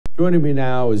Joining me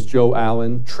now is Joe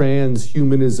Allen,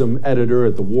 transhumanism editor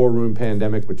at the War Room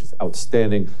Pandemic, which is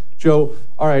outstanding. Joe,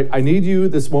 all right, I need you,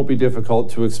 this won't be difficult,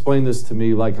 to explain this to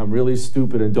me like I'm really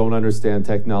stupid and don't understand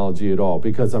technology at all,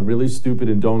 because I'm really stupid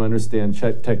and don't understand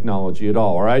technology at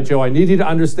all right, Joe? I need you to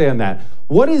understand that.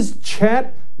 What is ChatGPT?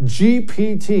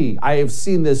 I have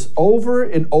seen this over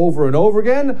and over and over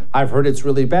again. I've heard it's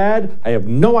really bad. I have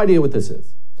no idea what this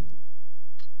is.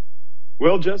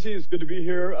 Well, Jesse, it's good to be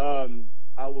here.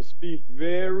 I will speak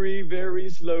very, very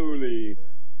slowly.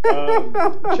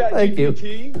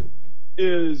 ChatGPT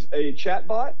is a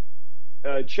chatbot.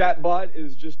 Chatbot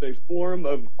is just a form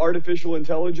of artificial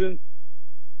intelligence.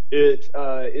 It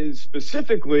is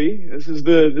specifically, this is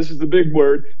the big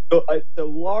word, it's a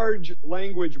large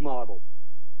language model.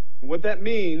 And what that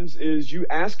means is you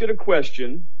ask it a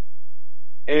question,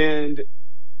 and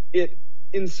it,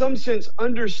 in some sense,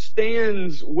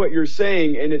 understands what you're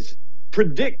saying, and it's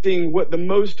predicting what the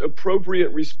most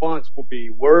appropriate response will be,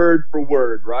 word for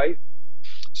word, right?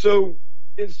 So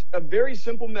it's a very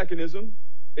simple mechanism.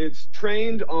 It's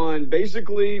trained on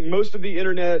basically most of the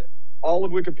internet, all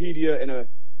of Wikipedia, and a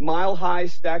mile-high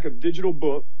stack of digital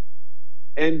books.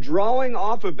 And drawing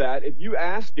off of that, if you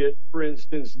ask it, for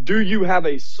instance, do you have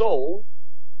a soul?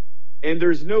 And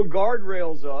there's no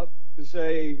guardrails up to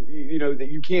say, that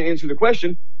you can't answer the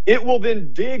question, it will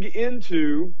then dig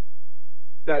into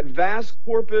that vast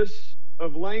corpus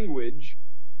of language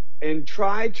and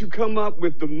try to come up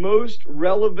with the most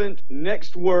relevant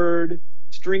next word,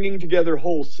 stringing together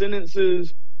whole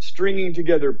sentences, stringing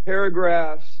together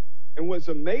paragraphs. And what's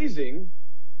amazing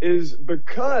is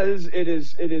because it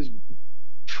is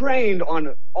trained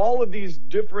on all of these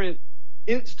different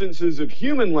instances of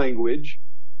human language,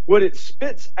 what it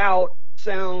spits out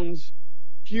sounds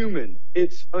human.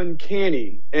 It's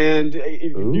uncanny. And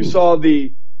if you saw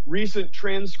the recent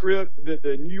transcript that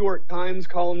the New York Times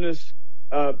columnist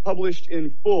published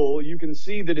in full, you can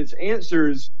see that its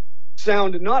answers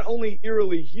sound not only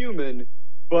eerily human,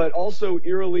 but also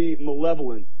eerily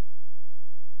malevolent.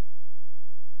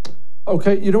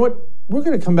 Okay, you know what? We're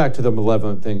going to come back to the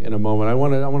malevolent thing in a moment. I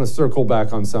want to circle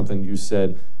back on something you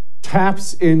said.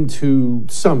 Taps into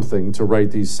something to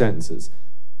write these sentences.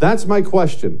 That's my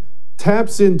question.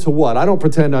 Taps into what? I don't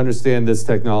pretend to understand this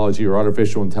technology or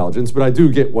artificial intelligence, but I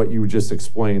do get what you just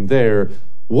explained there.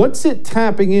 What's it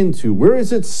tapping into? Where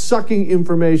is it sucking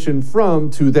information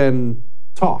from to then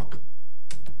talk?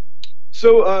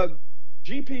 So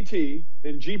GPT,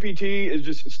 and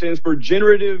GPT stands for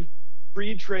generative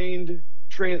pre-trained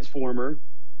transformer.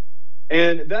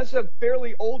 And that's a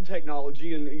fairly old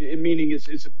technology, and meaning it's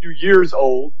a few years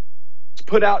old. It's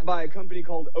put out by a company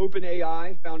called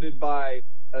OpenAI, founded by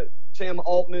Sam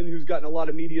Altman, who's gotten a lot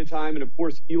of media time, and of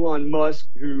course Elon Musk,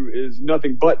 who is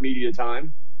nothing but media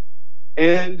time.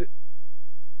 And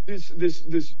this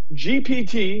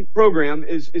GPT program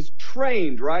is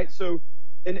trained, right? So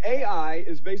an AI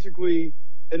is basically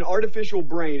an artificial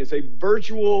brain. It's a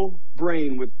virtual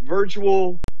brain with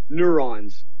virtual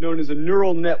neurons, known as a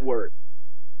neural network.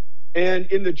 And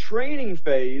in the training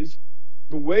phase,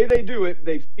 the way they do it,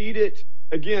 they feed it,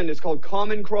 again, it's called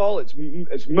Common Crawl.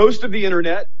 It's most of the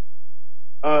internet.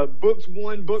 Books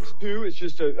 1, books 2, it's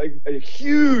just a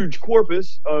huge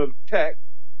corpus of text.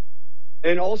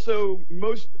 And also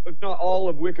most, if not all,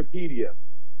 of Wikipedia.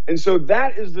 And so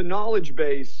that is the knowledge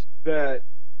base that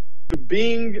the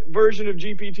Bing version of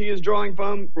GPT is drawing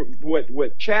from, what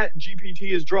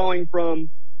ChatGPT is drawing from,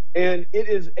 and it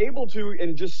is able to,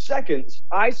 in just seconds,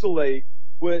 isolate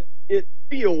what it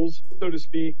feels, so to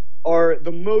speak, are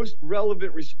the most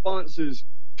relevant responses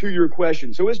to your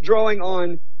question. So it's drawing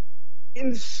on,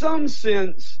 in some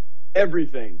sense,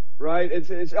 everything, right?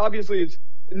 It's obviously, it's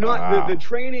not, the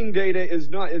training data is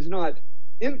not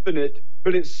infinite,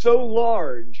 but it's so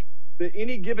large that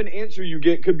any given answer you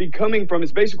get could be coming from,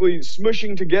 it's basically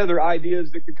smushing together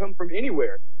ideas that could come from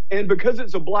anywhere. And because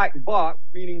it's a black box,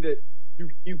 meaning that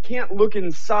you can't look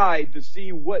inside to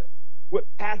see what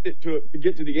path it took to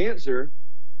get to the answer,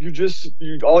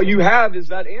 all you have is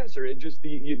that answer. It just,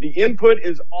 the input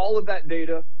is all of that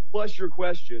data plus your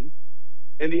question,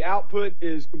 and the output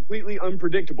is completely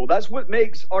unpredictable. That's what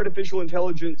makes artificial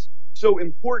intelligence so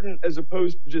important as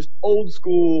opposed to just old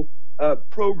school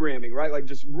programming, right? Like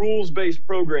just rules-based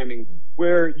programming,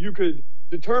 where you could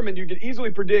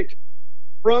easily predict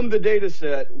from the data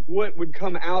set what would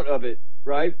come out of it,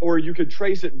 right? Or you could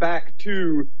trace it back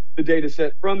to the data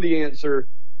set from the answer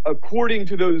according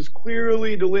to those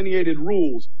clearly delineated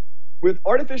rules. With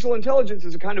artificial intelligence,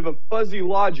 it's a kind of a fuzzy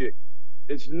logic.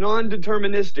 It's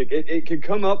non-deterministic. It can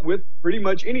come up with pretty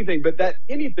much anything, but that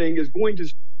anything is going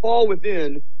to fall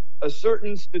within a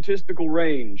certain statistical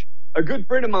range. a good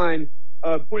friend of mine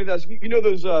pointed out, you know,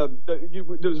 those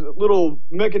little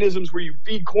mechanisms where you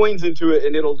feed coins into it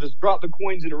and it'll just drop the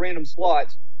coins into random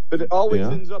slots, but it always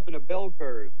ends up in a bell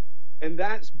curve. And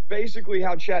that's basically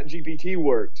how ChatGPT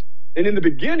works. And in the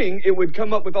beginning, it would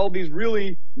come up with all these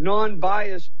really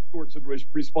non-biased sorts of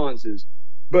responses.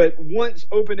 But once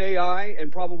OpenAI and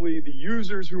probably the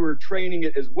users who are training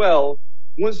it as well,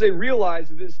 once they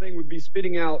realized that this thing would be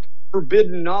spitting out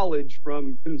forbidden knowledge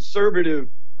from conservative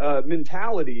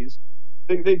mentalities,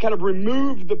 they kind of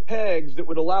removed the pegs that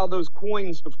would allow those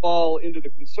coins to fall into the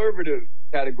conservative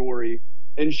category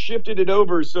and shifted it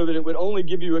over so that it would only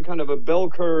give you a kind of a bell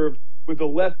curve with a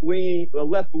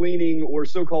left-leaning or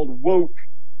so-called woke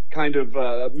kind of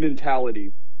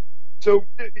mentality. So,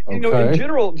 you know, in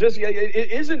general, Jesse,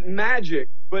 it isn't magic,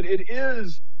 but it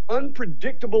is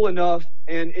unpredictable enough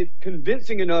and it's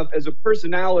convincing enough as a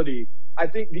personality. I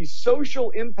think the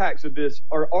social impacts of this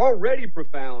are already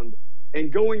profound,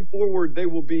 and going forward, they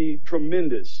will be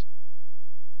tremendous.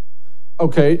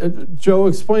 Okay, Joe,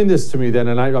 explain this to me then.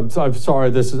 And I'm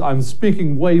sorry, I'm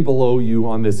speaking way below you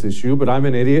on this issue, but I'm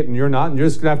an idiot and you're not, and you're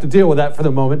just gonna have to deal with that for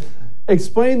the moment.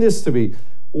 Explain this to me.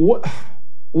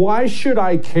 Why should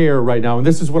I care right now? And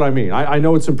this is what I mean. I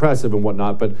know it's impressive and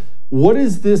whatnot, but what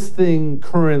is this thing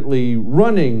currently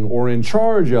running or in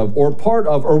charge of or part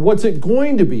of, or what's it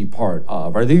going to be part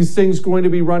of? Are these things going to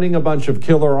be running a bunch of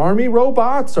killer army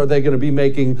robots? Are they going to be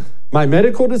making my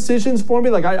medical decisions for me?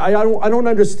 Like, I don't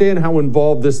understand how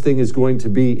involved this thing is going to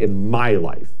be in my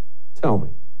life. Tell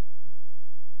me.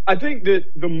 I think that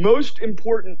the most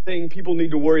important thing people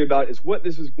need to worry about is what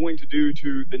this is going to do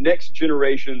to the next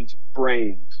generation's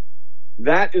brains.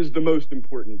 That is the most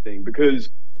important thing, because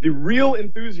the real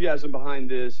enthusiasm behind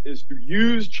this is to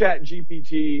use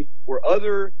ChatGPT or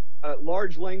other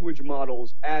large language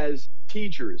models as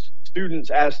teachers.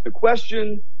 Students ask the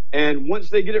question, and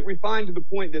once they get it refined to the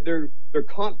point that they're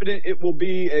confident it will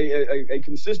be a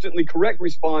consistently correct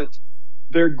response,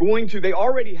 they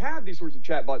already have these sorts of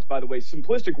chatbots, by the way,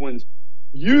 simplistic ones,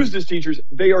 used as teachers.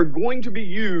 They are going to be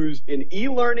used in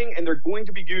e-learning, and they're going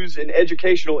to be used in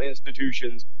educational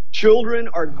institutions. Children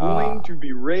are going to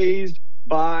be raised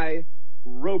by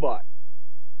robots.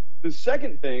 The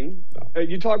second thing,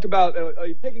 you talked about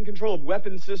taking control of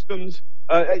weapon systems.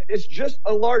 It's just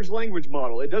a large language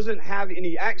model. It doesn't have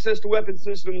any access to weapon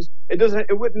systems.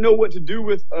 It wouldn't know what to do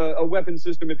with a weapon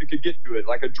system if it could get to it,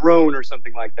 like a drone or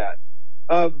something like that.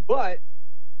 But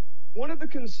one of the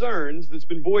concerns that's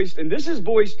been voiced, and this is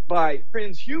voiced by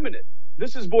transhumanists,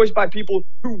 this is voiced by people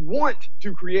who want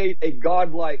to create a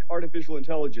godlike artificial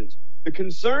intelligence. The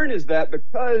concern is that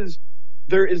because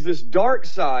there is this dark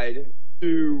side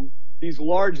to these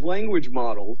large language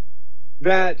models,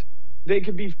 that they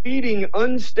could be feeding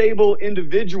unstable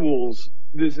individuals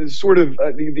this is sort of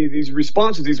these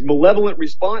responses, these malevolent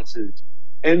responses,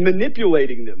 and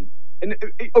manipulating them. And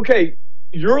okay,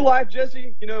 your life,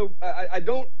 Jesse, you know, I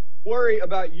don't worry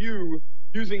about you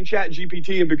using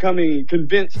ChatGPT and becoming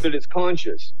convinced that it's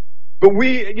conscious. But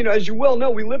we, you know, as you well know,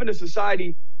 we live in a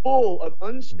society full of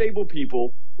unstable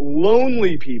people,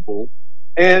 lonely people,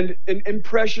 and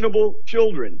impressionable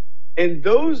children. And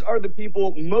those are the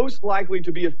people most likely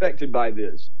to be affected by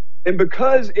this. And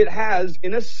because it has,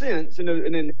 in a sense, in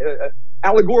an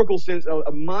allegorical sense,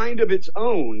 a mind of its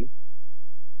own,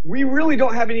 we really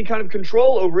don't have any kind of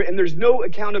control over it, and there's no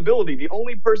accountability. The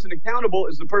only person accountable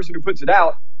is the person who puts it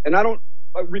out. And I don't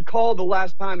recall the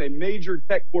last time a major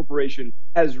tech corporation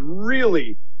has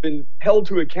really been held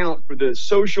to account for the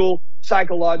social,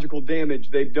 psychological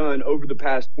damage they've done over the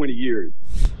past 20 years.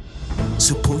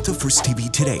 Support the First TV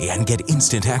today and get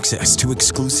instant access to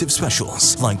exclusive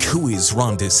specials like Who is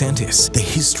Ron DeSantis, the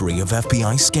history of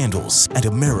FBI scandals, and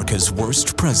America's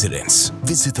worst presidents.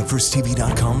 Visit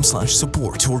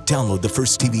thefirsttv.com/support or download the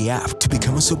First TV app to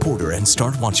become a supporter and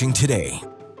start watching today.